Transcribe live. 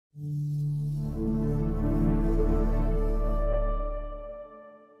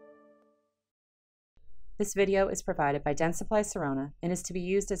This video is provided by Dentsply Sirona and is to be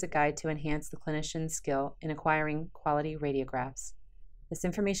used as a guide to enhance the clinician's skill in acquiring quality radiographs. This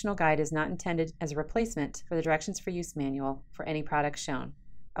informational guide is not intended as a replacement for the Directions for Use manual for any product shown.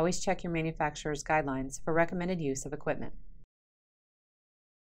 Always check your manufacturer's guidelines for recommended use of equipment.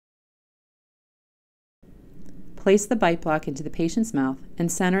 Place the bite block into the patient's mouth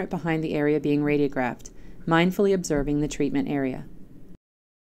and center it behind the area being radiographed, mindfully observing the treatment area.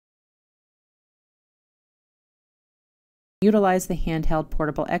 Utilize the handheld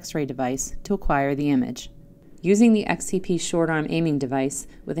portable X-ray device to acquire the image. Using the XCP Short Arm aiming device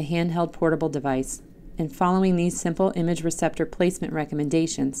with a handheld portable device and following these simple image receptor placement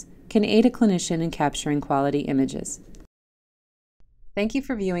recommendations can aid a clinician in capturing quality images. Thank you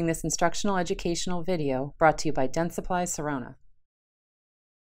for viewing this instructional educational video brought to you by Dentsply Sirona.